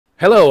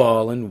Hello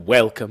all and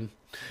welcome,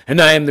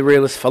 and I am the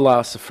Realist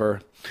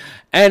Philosopher,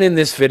 and in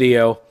this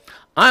video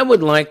I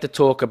would like to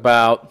talk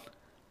about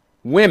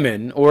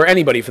women, or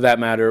anybody for that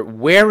matter,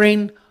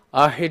 wearing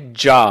a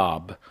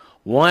hijab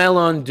while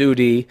on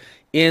duty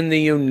in the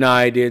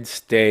United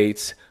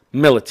States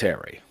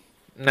military.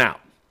 Now,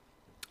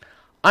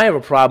 I have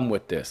a problem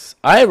with this.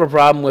 I have a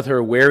problem with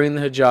her wearing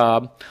the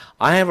hijab.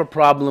 I have a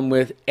problem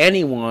with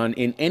anyone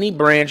in any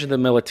branch of the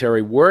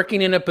military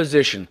working in a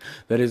position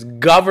that is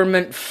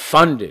government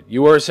funded.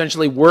 You are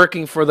essentially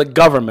working for the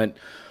government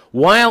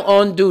while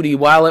on duty,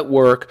 while at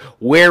work,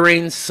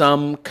 wearing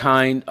some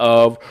kind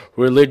of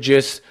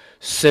religious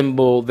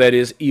symbol that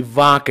is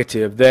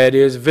evocative, that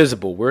is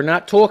visible. We're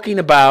not talking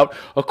about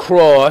a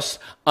cross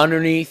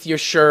underneath your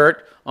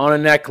shirt on a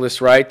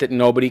necklace, right, that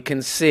nobody can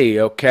see,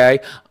 okay?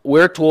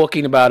 We're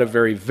talking about a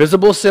very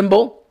visible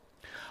symbol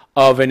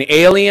of an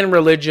alien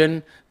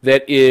religion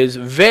that is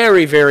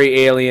very,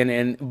 very alien,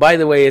 and by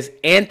the way, is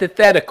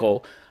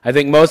antithetical, I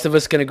think most of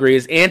us can agree,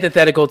 is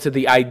antithetical to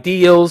the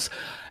ideals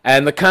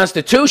and the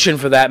Constitution,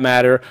 for that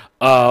matter,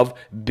 of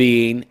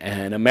being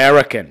an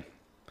American.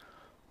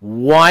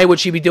 Why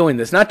would she be doing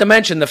this? Not to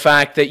mention the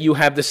fact that you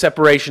have the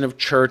separation of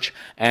church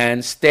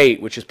and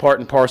state, which is part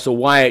and parcel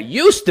why it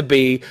used to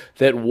be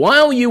that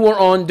while you were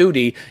on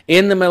duty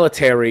in the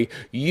military,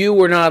 you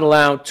were not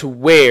allowed to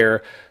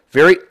wear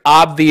very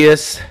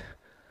obvious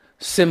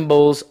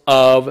symbols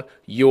of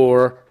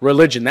your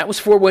religion. That was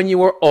for when you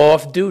were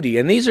off duty.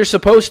 And these are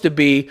supposed to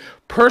be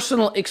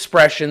personal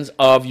expressions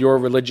of your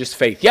religious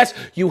faith. Yes,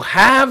 you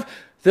have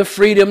the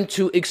freedom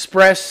to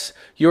express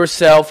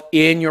yourself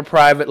in your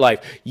private life.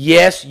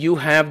 Yes, you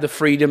have the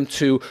freedom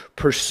to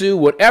pursue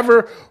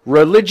whatever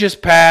religious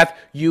path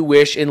you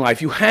wish in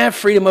life. You have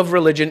freedom of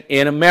religion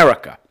in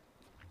America.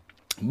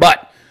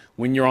 But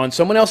when you're on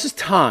someone else's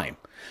time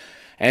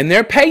and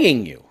they're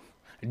paying you,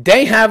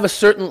 they have a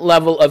certain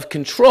level of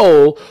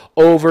control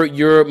over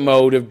your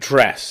mode of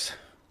dress.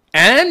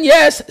 And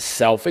yes,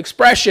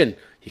 self-expression.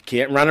 You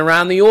can't run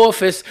around the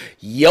office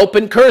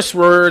yelping curse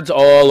words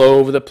all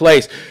over the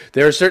place.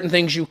 There are certain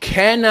things you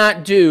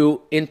cannot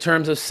do in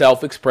terms of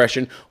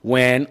self-expression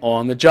when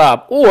on the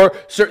job, or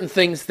certain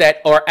things that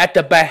are at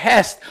the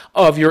behest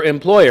of your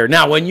employer.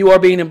 Now, when you are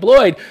being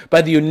employed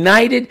by the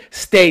United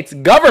States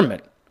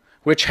government,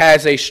 which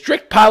has a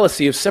strict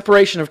policy of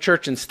separation of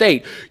church and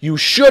state, you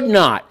should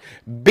not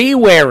be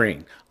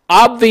wearing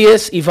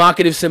obvious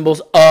evocative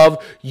symbols of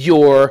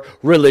your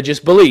religious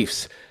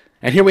beliefs.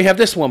 And here we have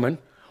this woman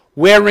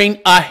wearing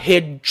a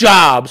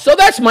hijab. So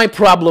that's my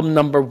problem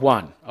number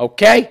one,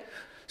 okay?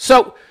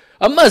 So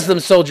a Muslim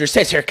soldier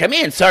says her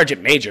command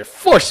sergeant major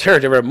forced her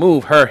to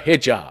remove her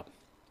hijab.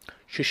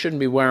 She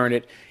shouldn't be wearing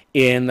it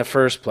in the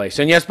first place.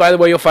 And yes, by the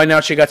way, you'll find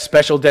out she got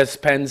special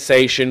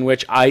dispensation,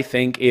 which I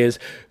think is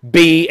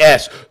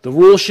BS. The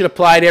rules should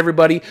apply to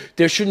everybody.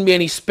 There shouldn't be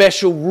any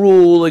special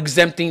rule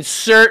exempting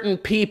certain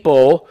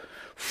people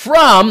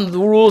from the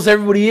rules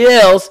everybody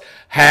else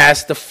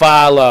has to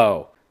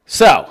follow.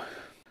 So,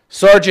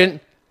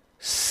 Sergeant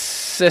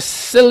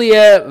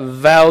Cecilia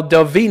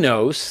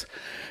Valdovinos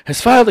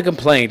has filed a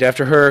complaint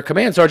after her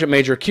command sergeant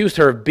major accused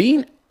her of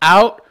being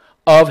out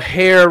of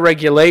hair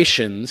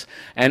regulations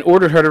and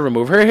ordered her to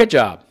remove her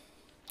hijab.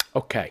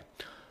 Okay,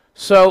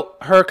 so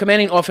her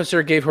commanding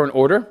officer gave her an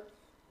order,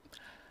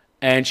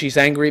 and she's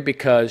angry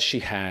because she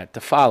had to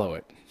follow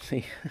it.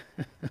 See,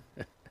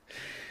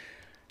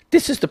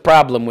 this is the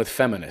problem with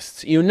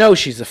feminists. You know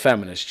she's a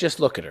feminist. Just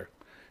look at her.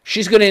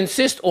 She's going to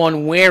insist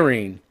on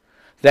wearing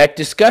that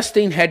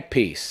disgusting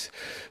headpiece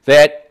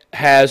that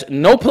has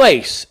no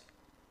place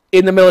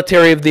in the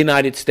military of the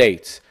United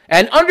States.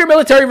 And under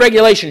military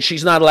regulations,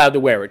 she's not allowed to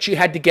wear it. She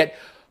had to get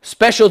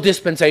special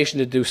dispensation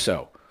to do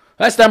so.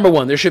 That's number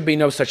one. There should be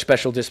no such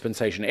special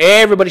dispensation.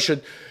 Everybody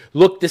should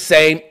look the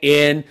same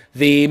in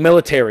the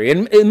military.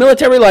 In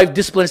military life,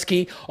 discipline is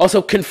key.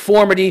 Also,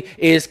 conformity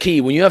is key.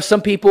 When you have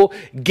some people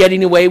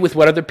getting away with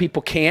what other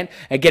people can't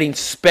and getting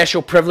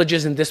special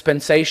privileges and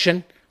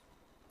dispensation,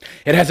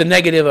 it has a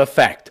negative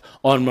effect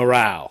on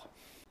morale.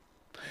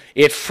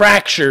 It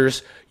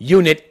fractures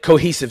unit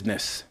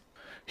cohesiveness.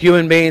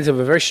 Human beings have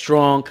a very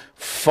strong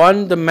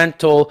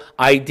fundamental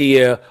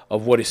idea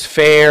of what is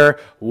fair,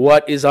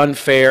 what is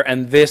unfair,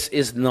 and this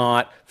is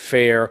not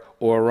fair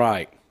or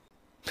right.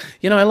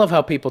 You know, I love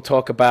how people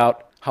talk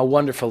about how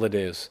wonderful it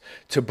is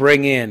to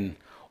bring in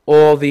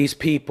all these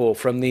people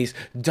from these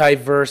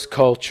diverse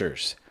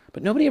cultures,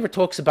 but nobody ever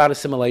talks about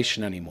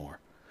assimilation anymore.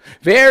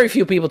 Very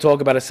few people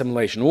talk about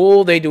assimilation.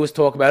 All they do is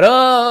talk about,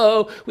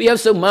 oh, we have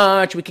so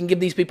much, we can give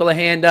these people a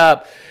hand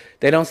up.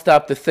 They don't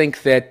stop to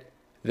think that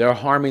they're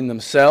harming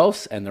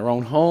themselves and their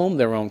own home,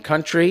 their own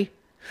country.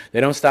 They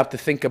don't stop to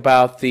think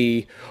about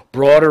the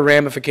broader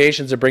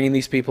ramifications of bringing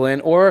these people in,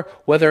 or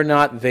whether or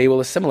not they will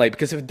assimilate.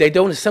 Because if they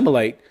don't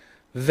assimilate,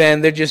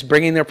 then they're just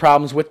bringing their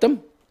problems with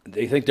them.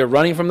 They think they're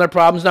running from their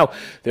problems. No,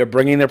 they're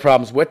bringing their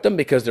problems with them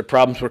because their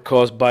problems were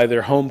caused by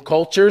their home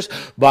cultures,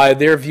 by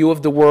their view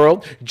of the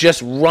world.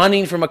 Just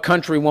running from a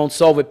country won't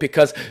solve it,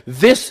 because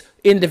this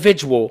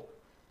individual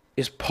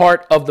is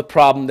part of the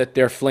problem that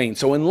they're fleeing.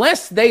 So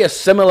unless they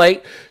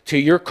assimilate to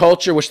your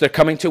culture, which they're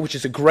coming to, which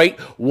is a great,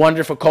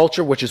 wonderful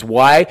culture, which is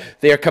why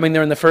they are coming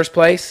there in the first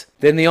place,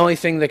 then the only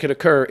thing that could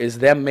occur is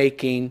them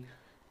making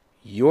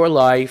your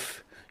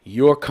life,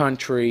 your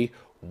country,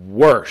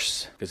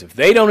 worse. Because if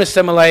they don't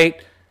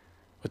assimilate,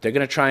 what they're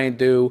going to try and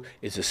do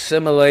is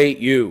assimilate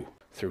you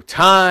through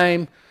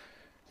time,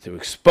 through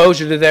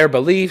exposure to their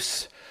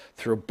beliefs,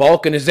 through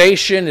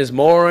balkanization, as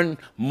more and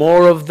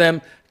more of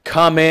them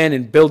come in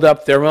and build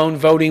up their own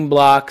voting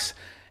blocks.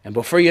 And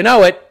before you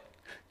know it,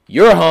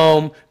 your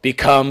home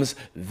becomes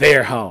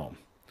their home.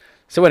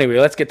 So anyway,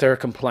 let's get to her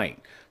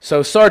complaint.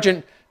 So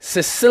Sergeant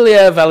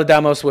Cecilia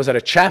Valadamos was at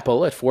a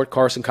chapel at Fort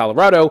Carson,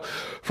 Colorado,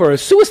 for a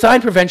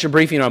suicide prevention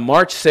briefing on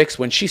March 6th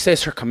when she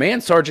says her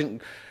command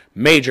sergeant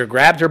major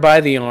grabbed her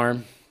by the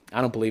arm.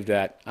 I don't believe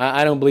that.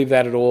 I don't believe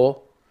that at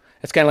all.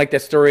 It's kind of like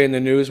that story in the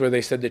news where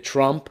they said that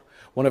Trump,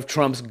 one of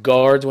Trump's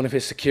guards, one of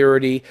his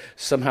security,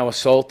 somehow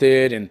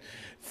assaulted and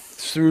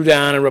threw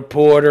down a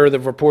reporter. The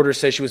reporter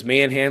says she was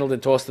manhandled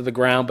and tossed to the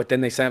ground, but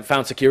then they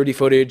found security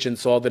footage and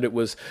saw that it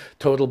was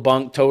total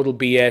bunk, total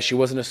BS. She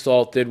wasn't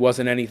assaulted,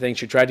 wasn't anything.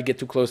 She tried to get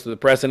too close to the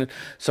president.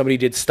 Somebody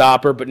did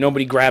stop her, but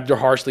nobody grabbed her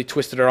harshly,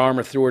 twisted her arm,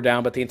 or threw her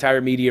down. But the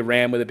entire media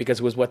ran with it because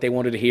it was what they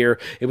wanted to hear.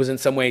 It was in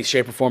some way,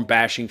 shape, or form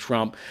bashing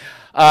Trump.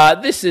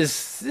 This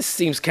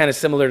seems kind of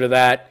similar to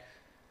that.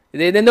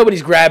 Then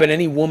nobody's grabbing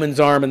any woman's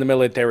arm in the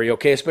military,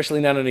 okay?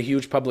 Especially not in a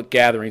huge public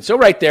gathering. So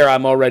right there,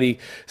 I'm already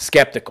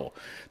skeptical.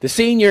 The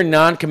senior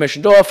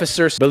non-commissioned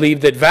officer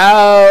believed that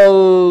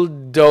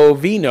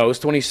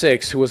Valdovinos,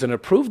 26, who was an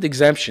approved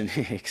exemption,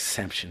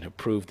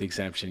 approved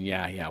exemption,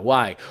 yeah,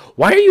 why?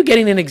 Why are you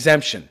getting an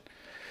exemption?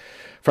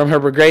 From her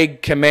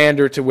brigade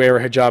commander to wear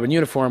a hijab and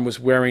uniform, was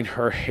wearing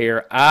her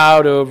hair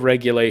out of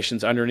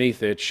regulations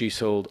underneath it, she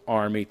told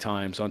Army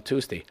Times on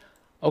Tuesday.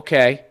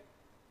 Okay,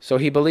 so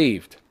he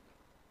believed.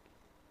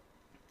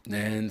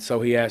 And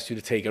so he asked you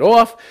to take it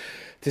off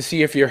to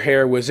see if your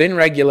hair was in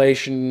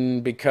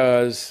regulation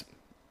because,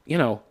 you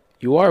know,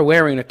 you are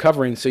wearing a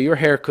covering, so your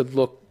hair could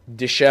look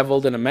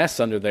disheveled and a mess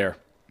under there.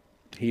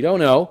 He don't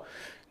know.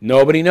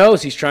 Nobody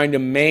knows. He's trying to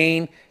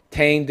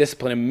maintain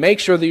discipline and make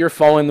sure that you're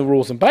following the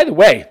rules. And by the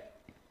way,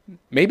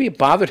 maybe it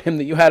bothered him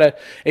that you had an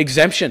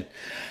exemption,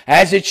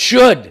 as it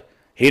should.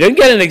 He didn't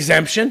get an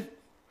exemption.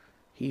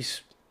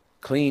 He's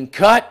clean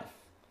cut.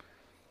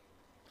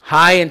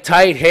 High and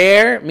tight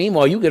hair.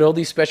 Meanwhile, you get all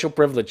these special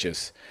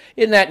privileges.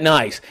 Isn't that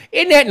nice?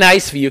 Isn't that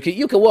nice for you?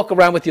 You can walk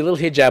around with your little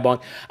hijab on.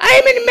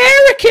 I'm an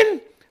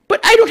American,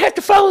 but I don't have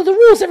to follow the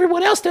rules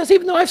everyone else does,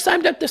 even though I've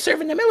signed up to serve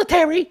in the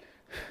military,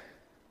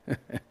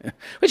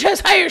 which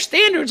has higher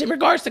standards in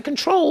regards to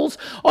controls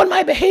on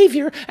my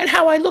behavior and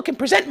how I look and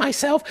present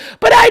myself,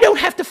 but I don't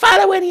have to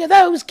follow any of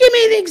those. Give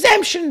me an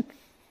exemption,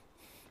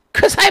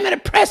 because I'm an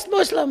oppressed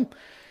Muslim.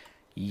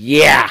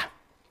 Yeah.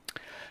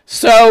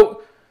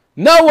 So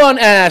no one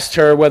asked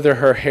her whether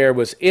her hair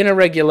was in a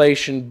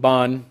regulation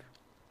bun.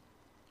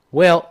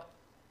 Well,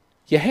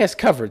 your hair's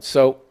covered,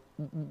 so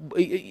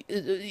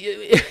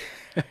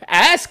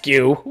ask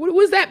you? What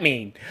does that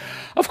mean?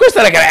 Of course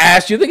not, I gotta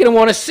ask you. They're gonna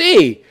want to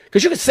see,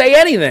 because you can say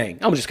anything.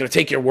 I'm just gonna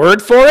take your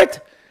word for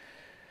it.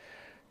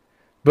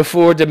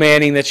 Before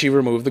demanding that she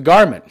remove the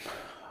garment.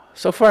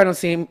 So far, I don't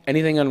see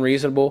anything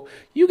unreasonable.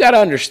 You gotta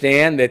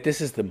understand that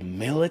this is the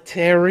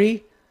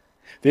military.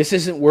 This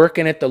isn't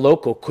working at the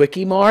local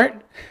Quickie Mart.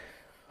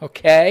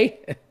 Okay?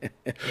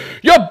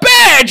 Your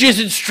badge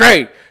isn't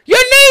straight. Your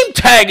name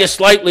tag is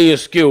slightly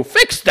askew.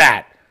 Fix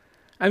that.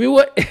 I mean,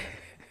 what?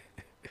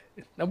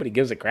 Nobody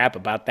gives a crap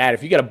about that.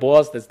 If you got a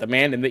boss that's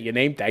demanding that your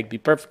name tag be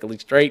perfectly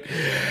straight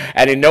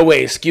and in no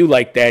way askew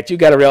like that, you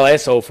got a real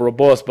asshole for a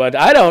boss. But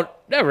I don't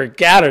never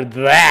gathered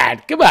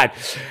that. Come on.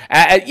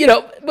 You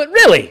know, but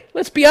really,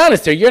 let's be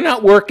honest here. You're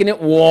not working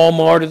at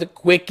Walmart or the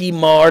Quickie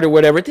Mart or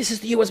whatever. This is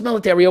the U.S.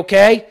 military,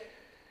 okay?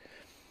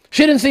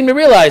 She didn't seem to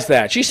realize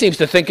that. She seems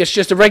to think it's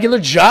just a regular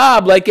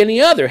job like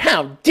any other.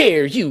 How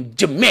dare you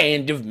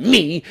demand of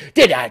me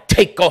that I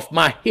take off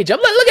my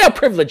hijab? Look how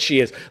privileged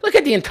she is. Look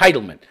at the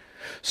entitlement.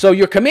 So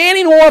your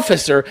commanding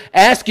officer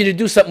asks you to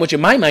do something which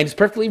in my mind is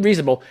perfectly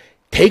reasonable.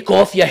 Take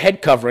off your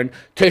head covering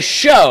to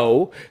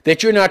show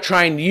that you're not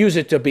trying to use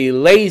it to be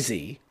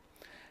lazy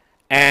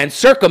and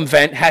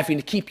circumvent having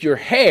to keep your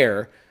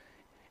hair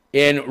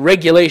in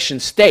regulation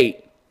state.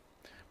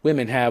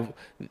 Women have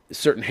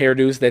certain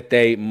hairdos that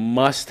they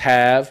must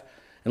have,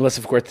 unless,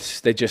 of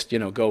course, they just,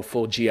 go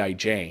full G.I.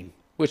 Jane,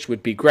 which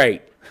would be great.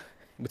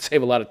 It would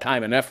save a lot of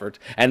time and effort.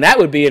 And that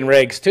would be in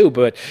regs, too.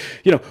 But,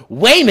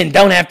 women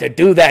don't have to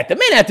do that. The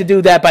men have to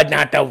do that, but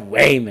not the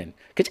women.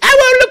 Because I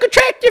want to look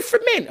attractive for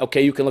men.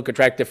 Okay, you can look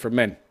attractive for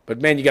men.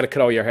 But men, you got to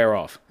cut all your hair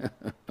off.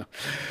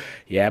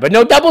 Yeah, but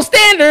no double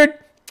standard.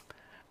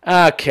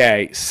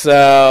 Okay,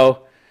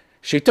 so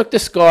she took the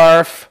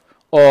scarf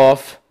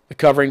off. The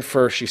covering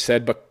first, she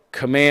said, but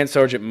Command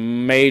Sergeant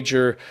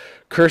Major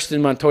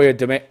Kirsten Montoya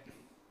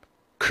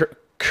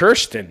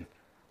Kirsten?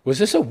 Was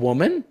this a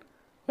woman?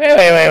 Wait.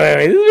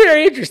 This is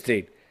very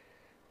interesting.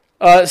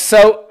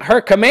 So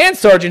her command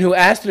sergeant who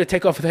asked her to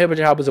take off the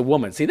hijab was a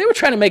woman. See, they were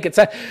trying to make it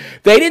sound.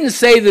 They didn't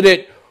say that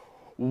it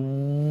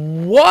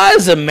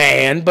was a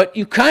man, but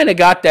you kind of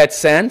got that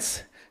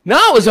sense. No,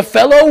 it was a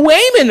fellow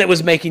Wayman that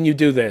was making you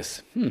do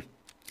this. Well,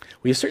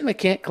 you certainly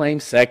can't claim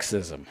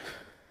sexism.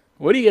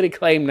 What are you going to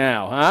claim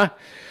now, huh?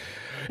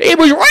 It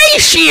was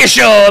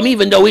racism,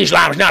 even though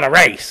Islam's not a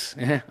race.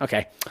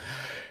 Okay.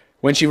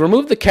 When she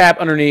removed the cap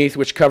underneath,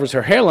 which covers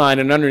her hairline,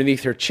 and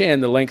underneath her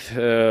chin, the length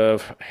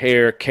of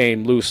hair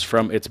came loose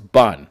from its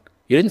bun.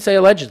 You didn't say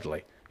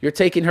allegedly. You're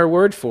taking her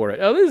word for it.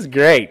 Oh, this is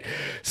great.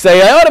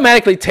 Say, I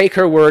automatically take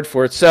her word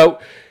for it. So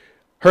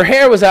her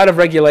hair was out of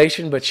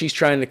regulation, but she's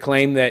trying to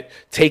claim that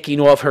taking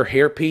off her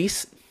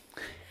hairpiece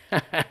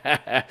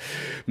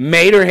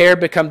made her hair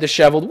become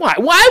disheveled. Why?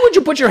 Why would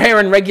you put your hair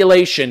in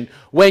regulation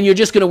when you're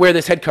just going to wear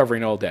this head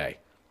covering all day?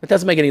 It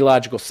doesn't make any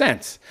logical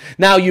sense.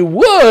 Now, you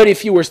would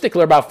if you were a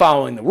stickler about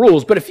following the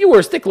rules, but if you were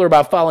a stickler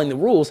about following the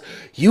rules,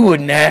 you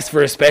wouldn't ask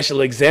for a special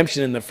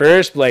exemption in the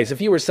first place.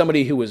 If you were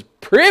somebody who was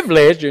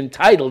privileged, or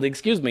entitled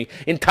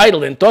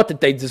and thought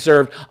that they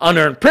deserved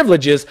unearned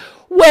privileges,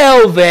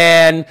 well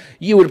then,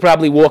 you would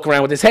probably walk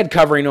around with this head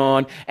covering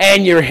on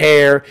and your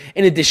hair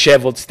in a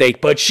disheveled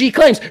state. But she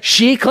claims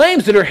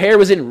that her hair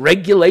was in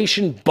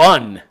regulation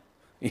bun.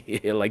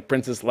 Like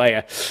Princess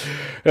Leia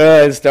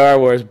in Star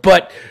Wars.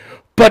 But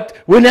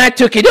when I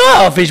took it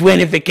off is when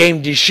it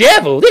became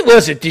disheveled. It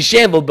wasn't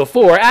disheveled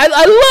before.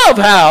 I love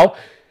how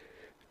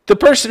the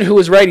person who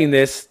is writing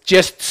this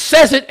just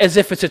says it as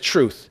if it's a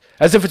truth,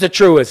 as if it's a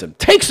truism.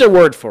 Takes their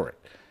word for it.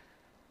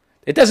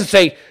 It doesn't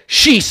say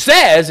she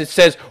says, it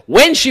says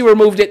when she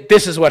removed it,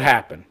 this is what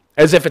happened.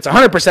 As if it's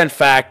 100%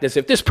 fact, as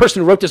if this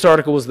person who wrote this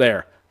article was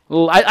there.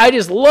 I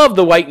just love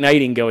the white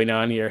knighting going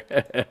on here.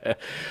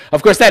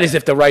 Of course, that is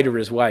if the writer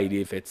is white.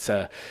 If it's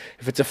a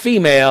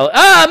female,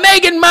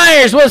 Megan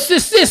Myers was the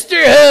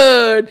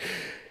sisterhood.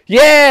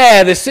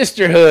 Yeah, the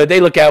sisterhood. They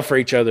look out for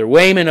each other.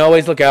 Waymen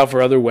always look out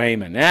for other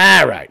Waymen.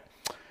 All right.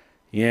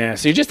 Yeah,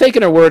 so you're just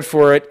taking her word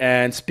for it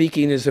and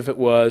speaking as if it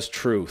was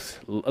truth.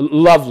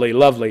 Lovely,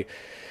 lovely.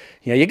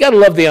 Yeah, you got to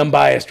love the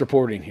unbiased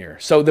reporting here.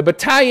 So the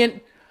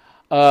battalion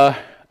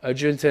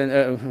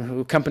adjutant who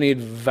accompanied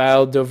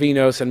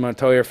Valdovinos and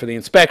Montoya for the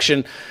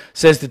inspection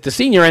says that the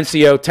senior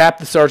NCO tapped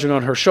the sergeant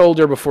on her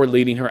shoulder before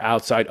leading her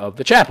outside of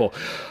the chapel.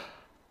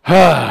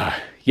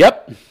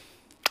 Yep.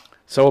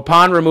 So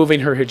upon removing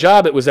her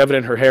hijab, it was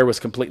evident her hair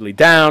was completely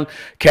down.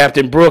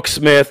 Captain Brooks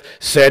Smith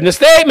said in a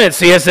statement,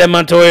 CSM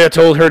Montoya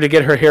told her to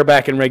get her hair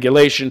back in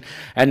regulation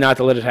and not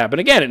to let it happen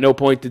again. At no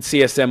point did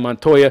CSM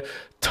Montoya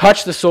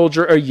touch the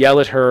soldier or yell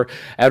at her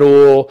at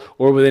all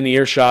or within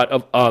earshot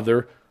of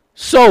other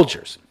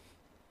soldiers.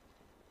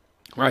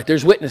 All right,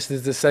 there's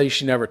witnesses that say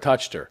she never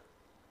touched her.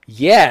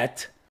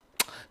 Yet,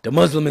 the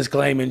Muslim is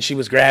claiming she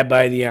was grabbed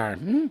by the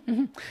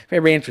arm.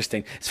 Very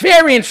interesting. It's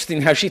very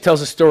interesting how she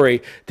tells a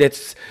story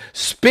that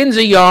spins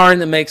a yarn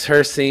that makes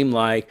her seem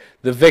like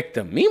the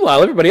victim.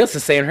 Meanwhile, everybody else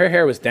is saying her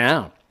hair was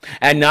down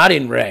and not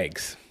in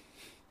regs.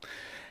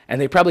 And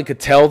they probably could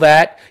tell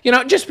that. You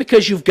know, just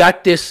because you've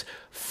got this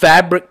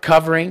fabric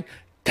covering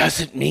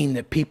doesn't mean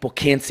that people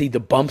can't see the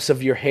bumps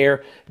of your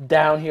hair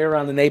down here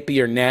on the nape of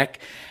your neck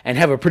and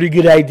have a pretty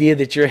good idea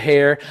that your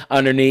hair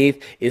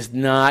underneath is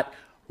not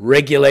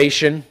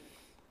regulation.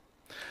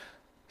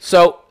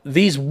 So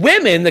these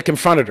women that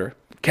confronted her,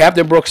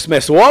 Captain Brooks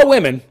Smith, so all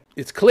women,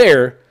 it's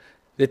clear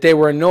that they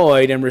were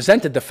annoyed and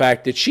resented the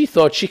fact that she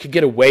thought she could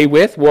get away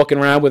with walking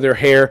around with her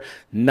hair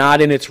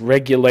not in its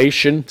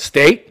regulation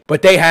state,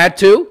 but they had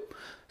to.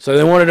 So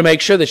they wanted to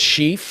make sure that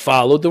she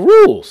followed the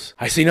rules.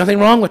 I see nothing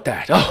wrong with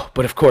that. Oh,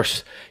 but of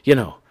course, you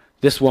know,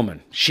 this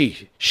woman,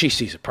 she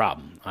sees a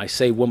problem. I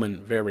say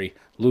woman very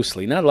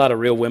loosely. Not a lot of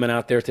real women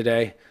out there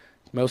today.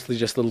 Mostly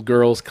just little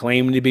girls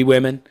claiming to be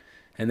women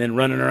and then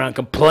running around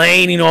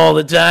complaining all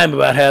the time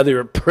about how they're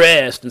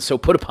oppressed and so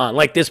put upon,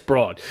 like this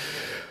broad.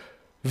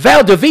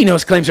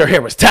 Valdovinos claims her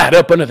hair was tied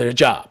up under the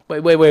hijab.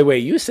 Wait.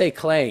 You say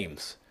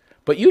claims.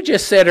 But you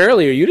just said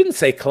earlier, you didn't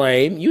say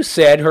claim. You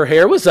said her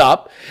hair was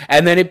up,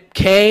 and then it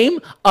came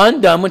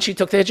undone when she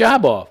took the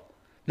hijab off.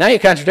 Now you're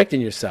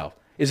contradicting yourself.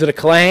 Is it a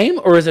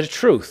claim or is it a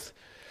truth?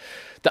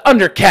 The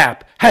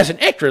undercap has an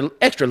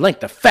extra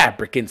length of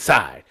fabric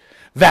inside.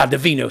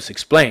 Valdovinos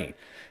explained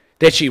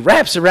that she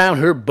wraps around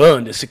her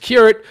bun to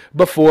secure it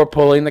before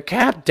pulling the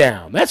cap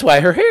down. That's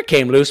why her hair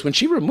came loose when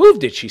she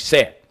removed it, she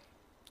said.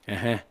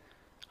 I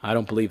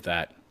don't believe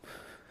that.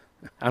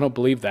 I don't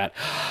believe that.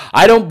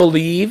 I don't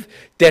believe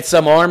that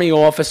some Army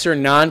officer,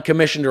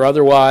 non-commissioned or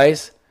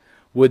otherwise,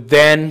 would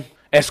then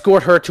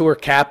escort her to her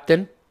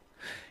captain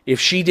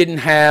if she didn't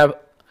have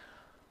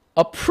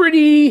a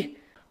pretty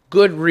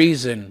good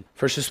reason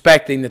for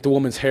suspecting that the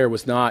woman's hair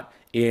was not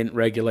in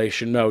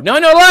regulation mode. Now, I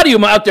know a lot of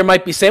you out there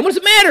might be saying, what does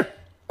it matter?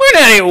 We're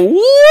not in a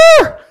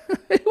war.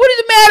 What does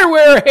it matter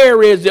where her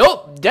hair is?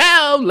 Up,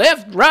 down,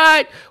 left,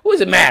 right. What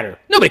does it matter?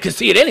 Nobody can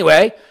see it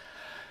anyway.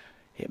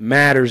 It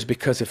matters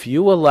because if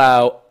you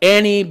allow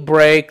any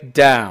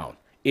breakdown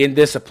in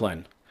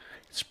discipline,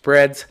 it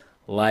spreads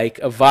like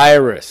a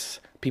virus.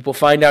 People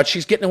find out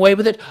she's getting away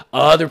with it.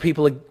 Other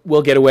people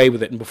will get away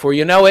with it. And before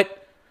you know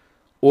it,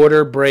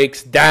 order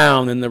breaks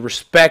down and the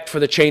respect for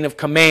the chain of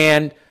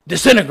command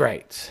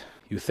disintegrates.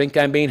 You think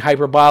I'm being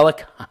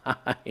hyperbolic?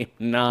 I'm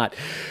not.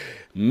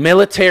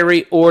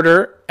 Military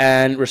order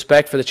and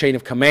respect for the chain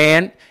of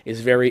command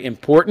is very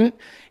important.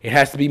 It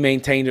has to be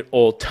maintained at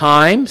all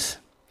times.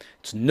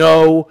 It's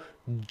no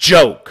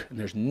joke. And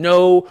there's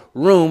no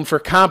room for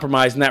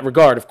compromise in that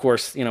regard. Of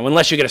course,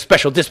 unless you get a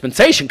special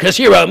dispensation because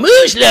you're a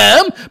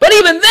Muslim. But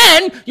even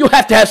then, you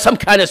have to have some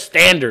kind of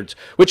standards,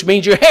 which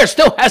means your hair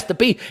still has to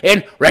be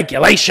in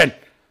regulation.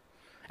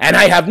 And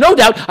I have no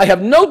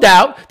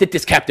doubt that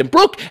this Captain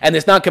Brooke and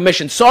this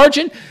non-commissioned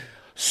sergeant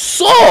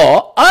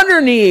saw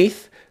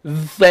underneath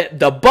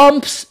the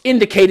bumps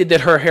indicated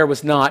that her hair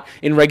was not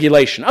in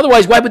regulation.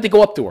 Otherwise, why would they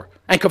go up to her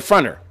and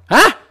confront her?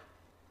 Huh?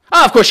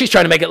 Oh, of course, she's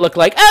trying to make it look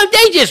like, oh,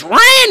 they just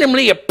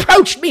randomly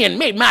approached me and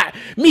made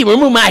me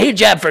remove my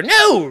hijab for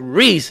no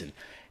reason.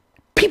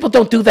 People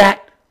don't do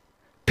that.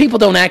 People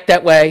don't act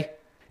that way.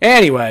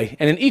 Anyway,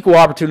 in an equal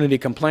opportunity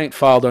complaint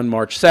filed on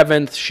March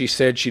 7th, she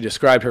said she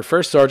described her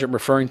first sergeant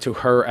referring to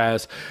her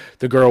as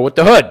the girl with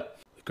the hood.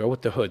 The girl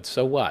with the hood.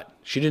 So what?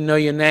 She didn't know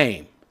your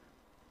name.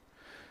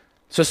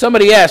 So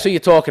somebody asked, who are you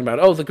talking about?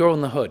 Oh, the girl in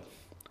the hood.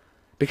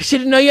 Because she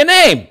didn't know your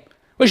name.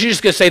 Was she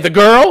just going to say the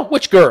girl?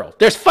 Which girl?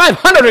 There's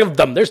 500 of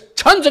them. There's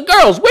tons of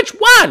girls. Which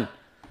one?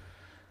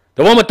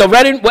 The one with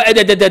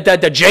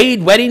the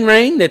jade wedding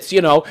ring that's,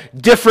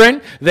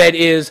 different, that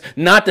is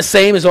not the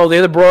same as all the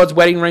other broads'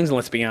 wedding rings. And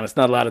let's be honest,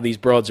 not a lot of these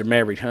broads are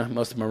married, huh?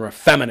 Most of them are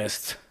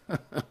feminists.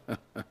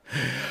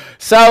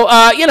 So,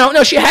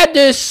 no, she had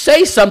to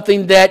say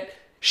something that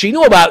she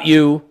knew about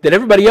you, that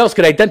everybody else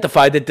could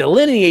identify, that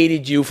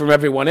delineated you from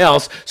everyone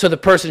else, so the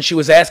person she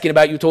was asking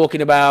about you,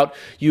 talking about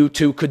you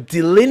to, could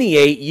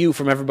delineate you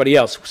from everybody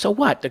else. So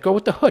what? The girl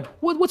with the hood.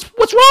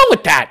 What's wrong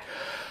with that?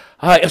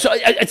 So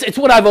it's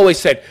what I've always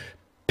said.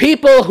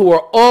 People who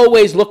are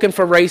always looking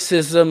for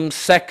racism,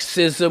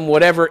 sexism,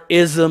 whatever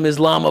ism,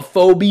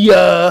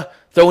 Islamophobia,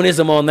 throw an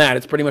ism on that,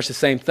 it's pretty much the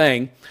same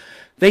thing.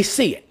 They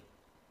see it.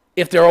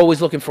 If they're always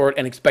looking for it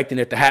and expecting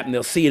it to happen,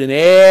 they'll see it in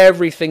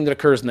everything that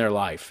occurs in their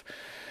life.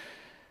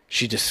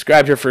 She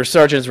described her first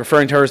sergeant as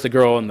referring to her as the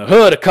girl in the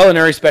hood, a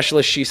culinary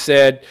specialist. She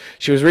said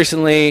she was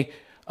recently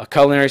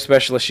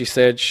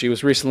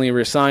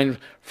reassigned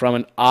from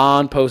an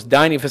on-post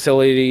dining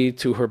facility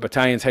to her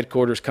battalion's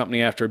headquarters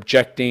company after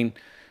objecting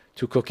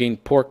to cooking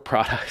pork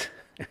products.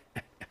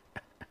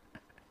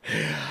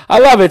 I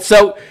love it.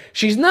 So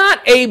she's not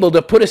able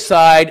to put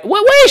aside,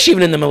 why is she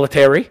even in the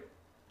military?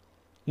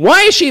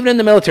 Why is she even in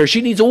the military?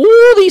 She needs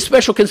all these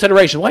special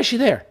considerations. Why is she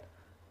there?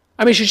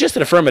 I mean, she's just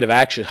an affirmative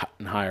action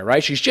hire,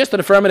 right? She's just an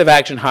affirmative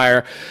action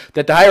hire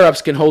that the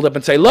higher-ups can hold up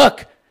and say,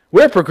 look,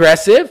 we're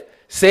progressive.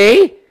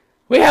 See?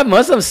 We have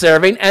Muslims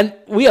serving, and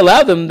we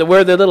allow them to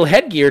wear their little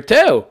headgear,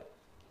 too.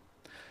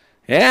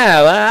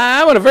 Yeah,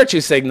 well, I want a virtue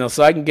signal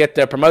so I can get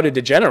promoted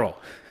to general.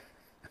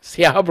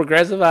 See how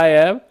progressive I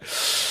am?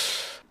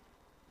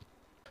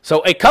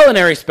 So a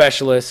culinary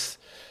specialist,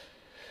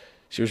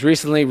 she was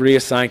recently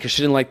reassigned because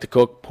she didn't like to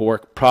cook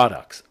pork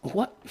products.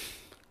 What?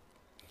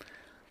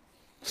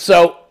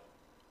 So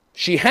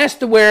she has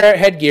to wear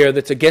headgear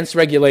that's against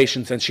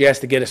regulations, and she has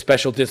to get a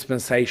special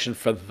dispensation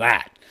for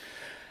that.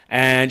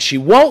 And she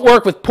won't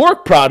work with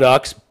pork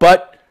products,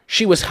 but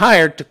she was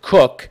hired to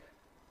cook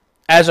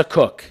as a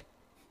cook.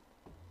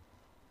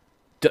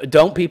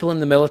 Don't people in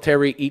the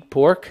military eat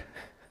pork?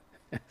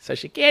 So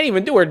she can't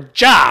even do her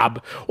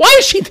job. Why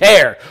is she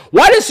there?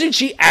 Why doesn't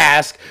she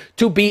ask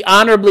to be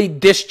honorably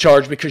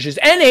discharged because she's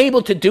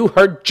unable to do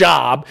her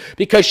job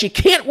because she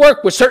can't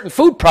work with certain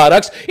food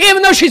products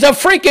even though she's a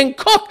freaking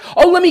cook?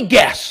 Oh, let me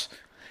guess.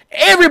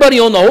 Everybody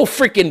on the whole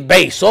freaking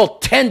base, all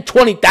 10,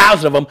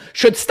 20,000 of them,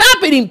 should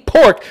stop eating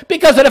pork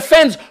because it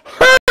offends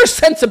her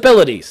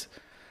sensibilities.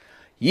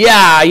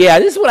 Yeah,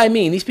 this is what I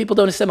mean. These people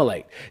don't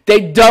assimilate.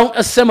 They don't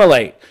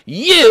assimilate.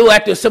 You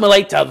have to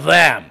assimilate to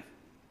them.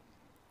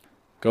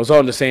 Goes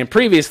on to say, and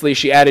previously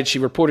she added she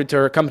reported to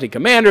her company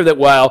commander that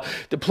while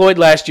deployed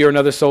last year,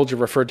 another soldier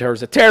referred to her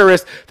as a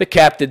terrorist. The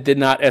captain did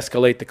not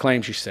escalate the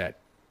claim, she said.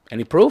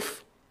 Any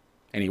proof?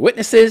 Any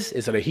witnesses?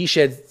 Is it a he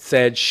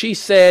said, she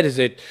said? Is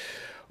it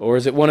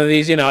one of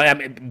these,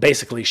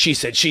 basically she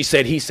said, he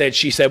said,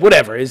 she said,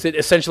 whatever. Is it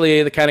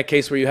essentially the kind of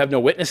case where you have no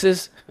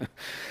witnesses?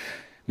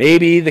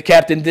 Maybe the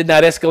captain did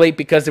not escalate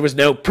because there was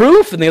no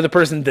proof and the other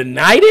person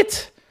denied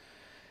it?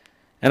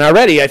 And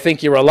already I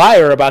think you're a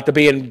liar about the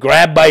being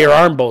grabbed by your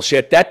arm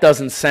bullshit. That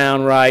doesn't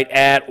sound right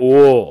at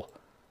all.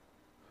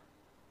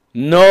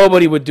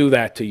 Nobody would do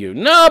that to you.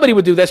 Nobody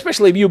would do that,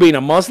 especially you being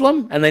a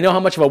Muslim, and they know how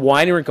much of a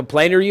whiner and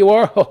complainer you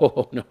are.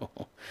 Oh, no,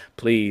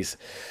 please.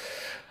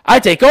 I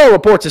take all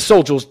reports of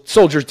soldiers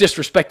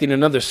disrespecting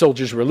another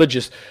soldier's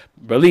religious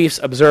beliefs,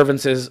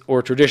 observances,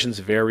 or traditions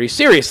very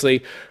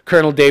seriously.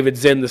 Colonel David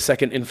Zinn, the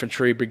 2nd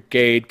Infantry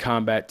Brigade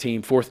Combat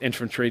Team, 4th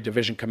Infantry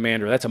Division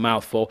Commander, that's a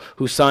mouthful,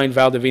 who signed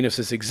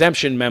Valdivinos'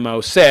 exemption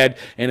memo, said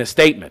in a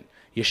statement,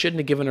 you shouldn't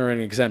have given her an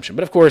exemption.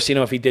 But of course,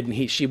 if he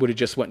didn't, she would have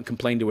just went and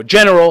complained to a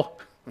general.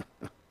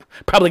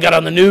 Probably got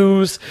on the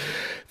news.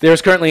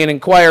 There's currently an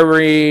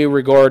inquiry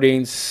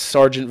regarding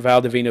Sergeant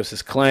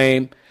Valdivinos'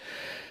 claim.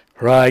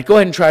 Right, go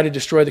ahead and try to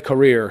destroy the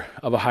career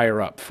of a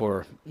higher-up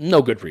for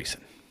no good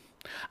reason.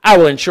 I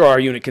will ensure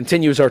our unit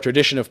continues our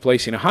tradition of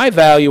placing a high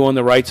value on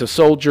the rights of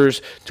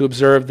soldiers to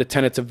observe the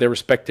tenets of their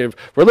respective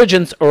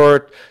religions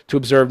or to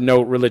observe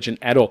no religion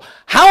at all.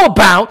 How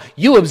about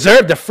you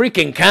observe the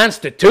freaking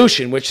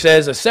Constitution, which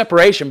says a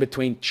separation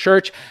between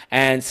church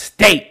and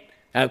state,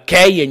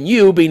 okay? And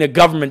you, being a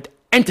government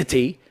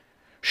entity,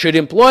 should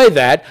employ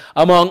that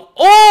among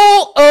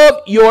all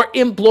of your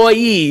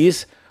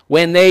employees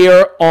when they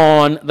are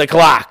on the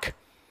clock.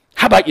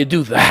 How about you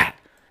do that?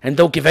 And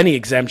don't give any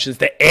exemptions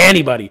to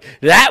anybody.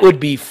 That would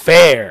be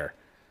fair.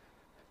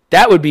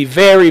 That would be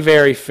very,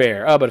 very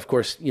fair. Oh, but of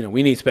course, you know,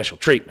 we need special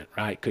treatment,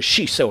 right? Because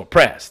she's so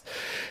oppressed.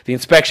 The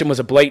inspection was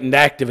a blatant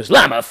act of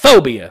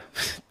Islamophobia.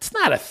 It's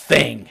not a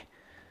thing.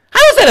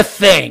 How is that a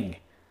thing?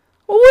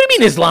 Well, what do you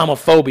mean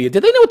Islamophobia?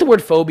 Did they know what the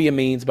word phobia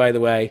means, by the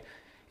way?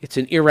 It's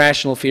an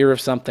irrational fear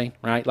of something,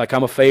 right? Like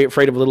I'm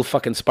afraid of a little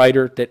fucking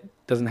spider that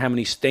doesn't have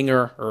any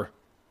stinger or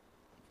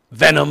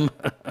venom.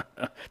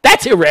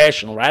 That's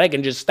irrational, right? I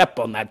can just step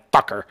on that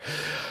fucker.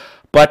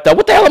 But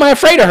what the hell am I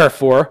afraid of her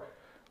for?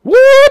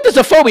 What does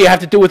a phobia have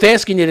to do with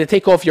asking you to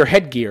take off your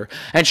headgear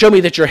and show me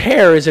that your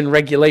hair is in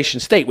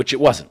regulation state, which it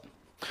wasn't?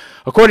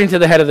 According to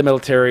the head of the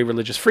Military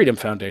Religious Freedom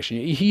Foundation,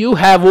 you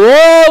have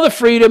all the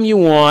freedom you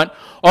want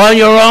on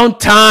your own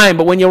time,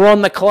 but when you're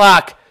on the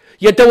clock,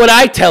 you do what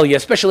I tell you,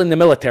 especially in the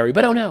military.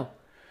 But oh no,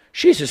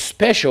 she's a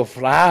special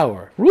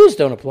flower. Rules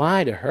don't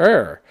apply to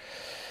her.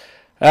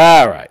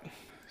 All right.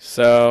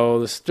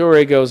 So the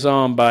story goes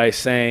on by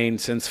saying,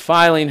 since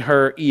filing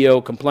her EO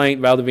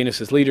complaint,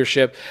 Valdivinos'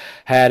 leadership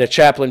had a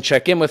chaplain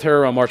check in with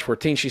her on March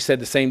 14th. She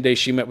said the same day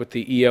she met with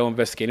the EO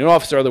investigating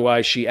officer.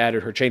 Otherwise, she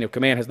added her chain of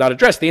command has not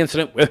addressed the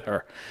incident with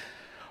her.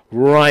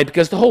 Right,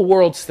 because the whole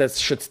world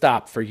should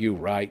stop for you,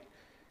 right?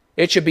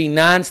 It should be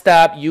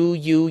nonstop,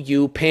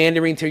 you,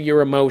 pandering to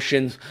your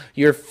emotions,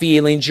 your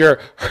feelings, your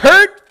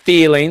hurt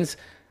feelings,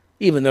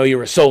 even though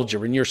you're a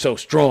soldier and you're so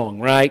strong,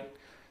 right?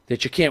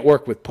 That you can't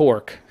work with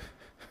pork.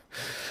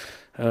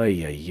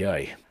 Ay, ay,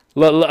 ay.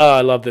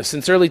 I love this.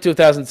 Since early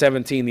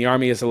 2017, the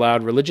Army has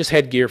allowed religious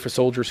headgear for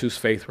soldiers whose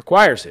faith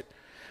requires it,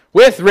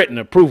 with written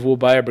approval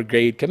by a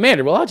brigade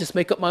commander. Well, I'll just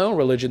make up my own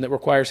religion that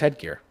requires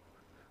headgear.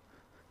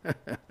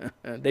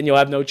 Then you'll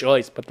have no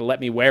choice but to let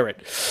me wear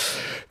it.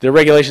 The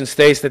regulation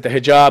states that the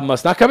hijab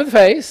must not cover the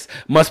face,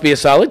 must be a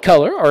solid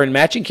color or in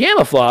matching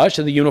camouflage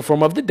to the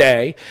uniform of the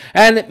day,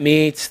 and it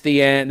meets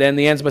the end. Then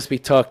the ends must be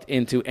tucked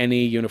into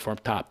any uniform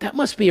top. That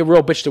must be a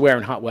real bitch to wear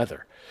in hot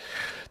weather.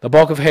 The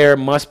bulk of hair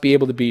must be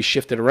able to be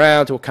shifted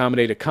around to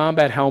accommodate a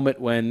combat helmet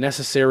when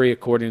necessary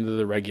according to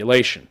the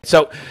regulation.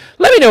 So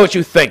let me know what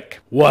you think.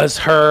 Was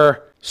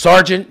her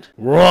sergeant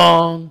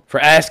wrong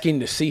for asking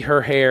to see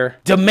her hair,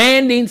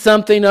 demanding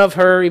something of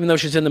her, even though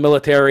she's in the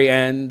military,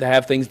 and to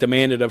have things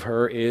demanded of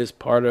her is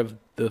part of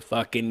the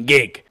fucking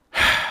gig?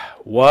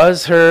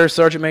 Was her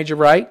sergeant major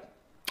right?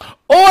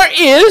 Or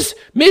is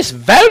Miss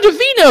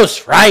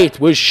Valdivinos right?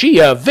 Was she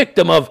a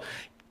victim of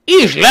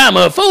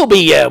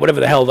Islamophobia,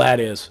 whatever the hell that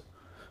is?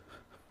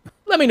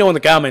 Let me know in the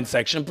comments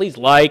section. Please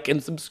like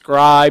and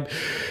subscribe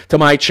to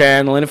my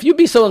channel. And if you'd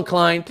be so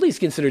inclined, please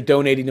consider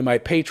donating to my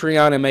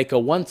Patreon and make a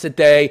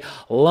once-a-day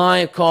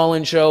live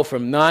call-in show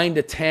from 9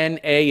 to 10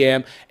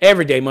 a.m.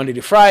 every day, Monday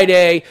to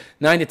Friday,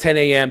 9 to 10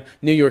 a.m.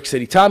 New York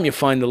City time. You'll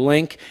find the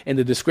link in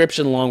the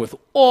description along with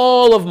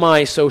all of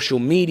my social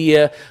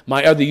media,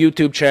 my other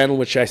YouTube channel,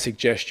 which I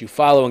suggest you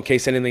follow in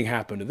case anything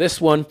happened to this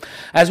one,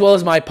 as well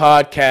as my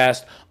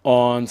podcast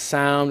on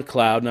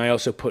SoundCloud. And I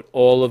also put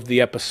all of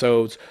the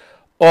episodes,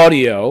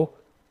 audio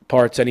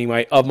parts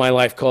anyway, of my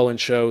live call-in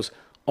shows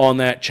on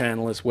that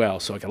channel as well.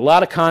 So I got a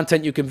lot of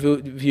content you can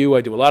view.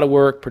 I do a lot of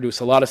work,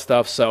 produce a lot of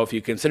stuff. So if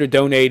you consider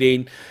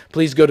donating,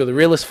 please go to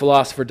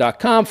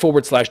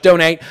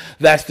therealistphilosopher.com/donate.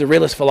 That's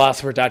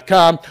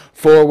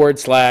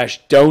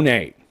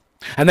therealistphilosopher.com/donate.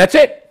 And that's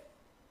it.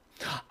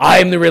 I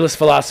am the Realist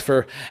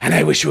Philosopher, and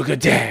I wish you a good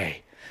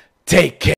day. Take care.